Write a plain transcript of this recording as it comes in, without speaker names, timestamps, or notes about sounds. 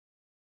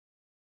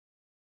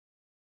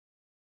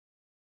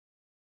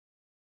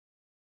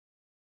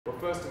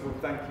Well, first of all,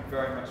 thank you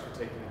very much for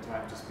taking the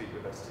time to speak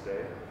with us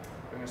today.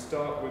 I'm going to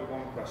start with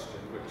one question,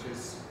 which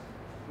is,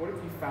 what have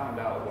you found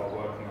out while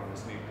working on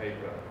this new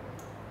paper?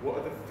 What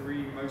are the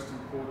 3 most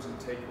important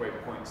takeaway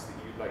points that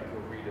you'd like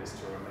your readers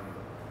to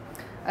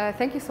remember?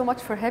 Thank you so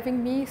much for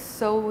having me.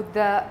 So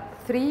the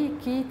 3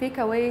 key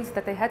takeaways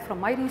that I had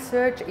from my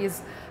research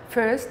is,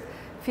 first,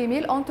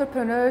 female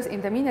entrepreneurs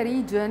in the MENA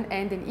region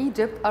and in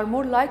Egypt are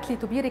more likely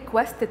to be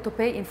requested to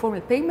pay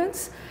informal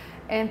payments,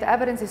 and the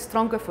evidence is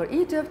stronger for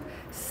Egypt.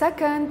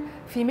 Second,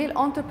 female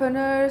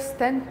entrepreneurs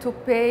tend to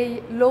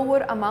pay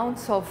lower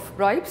amounts of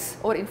bribes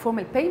or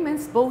informal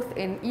payments, both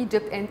in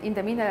Egypt and in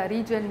the MENA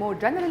region more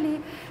generally.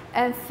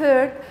 And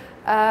third,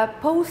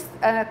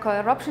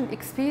 post-corruption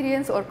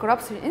experience or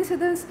corruption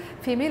incidents,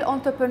 female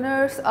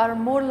entrepreneurs are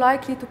more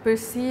likely to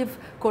perceive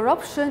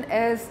corruption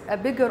as a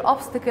bigger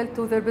obstacle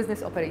to their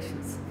business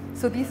operations.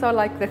 So these are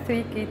like the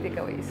 3 key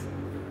takeaways.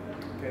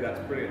 Okay, that's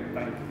brilliant,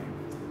 thank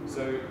you.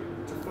 So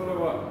to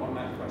follow up on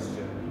that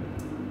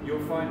question, your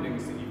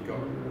findings that you've got,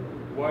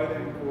 why are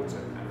they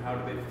important and how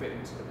do they fit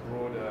into the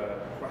broader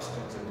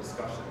questions and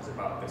discussions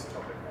about this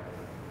topic?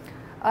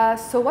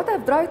 So what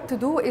I've tried to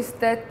do is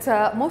that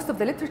most of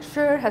the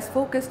literature has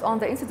focused on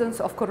the incidence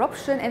of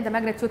corruption and the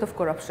magnitude of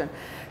corruption.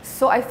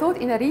 So I thought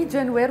in a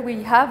region where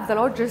we have the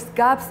largest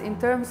gaps in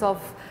terms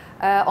of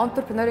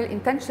entrepreneurial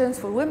intentions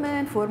for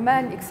women, for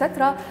men,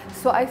 etc.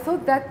 So I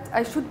thought that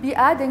I should be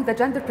adding the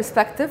gender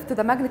perspective to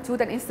the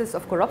magnitude and incidence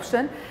of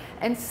corruption.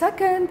 And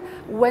second,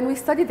 when we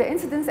study the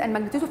incidence and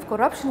magnitude of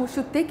corruption, we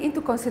should take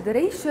into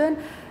consideration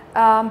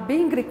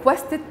being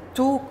requested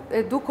to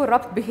do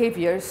corrupt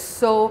behaviors.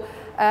 So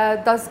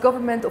does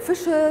government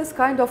officials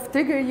kind of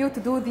trigger you to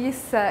do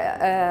this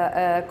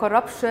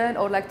corruption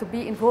or like to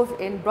be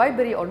involved in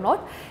bribery or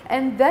not?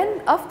 And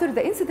then after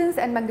the incidence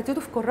and magnitude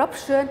of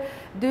corruption,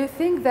 do you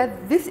think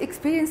that this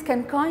experience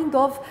can kind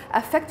of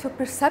affect your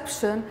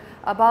perception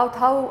about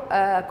how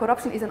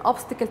corruption is an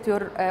obstacle to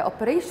your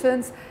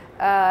operations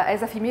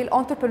as a female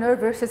entrepreneur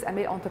versus a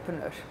male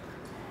entrepreneur?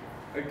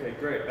 Okay,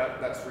 great.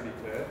 That's really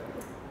clear.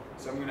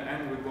 So I'm going to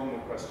end with one more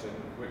question,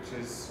 which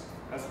is,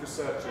 as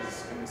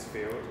researchers in this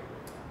field,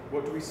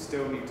 what do we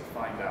still need to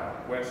find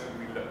out? Where should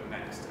we look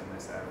next in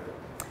this area?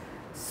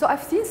 So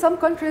I've seen some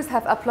countries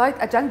have applied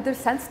a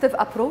gender-sensitive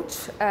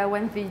approach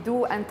when they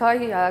do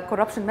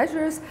anti-corruption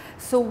measures.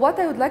 So what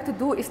I would like to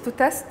do is to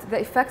test the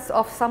effects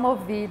of some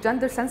of the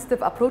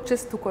gender-sensitive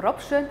approaches to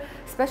corruption,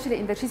 especially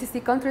in the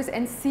GCC countries,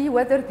 and see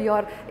whether they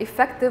are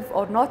effective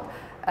or not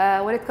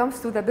when it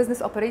comes to the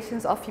business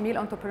operations of female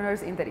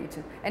entrepreneurs in the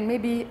region, and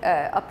maybe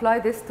apply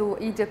this to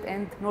Egypt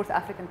and North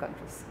African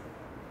countries.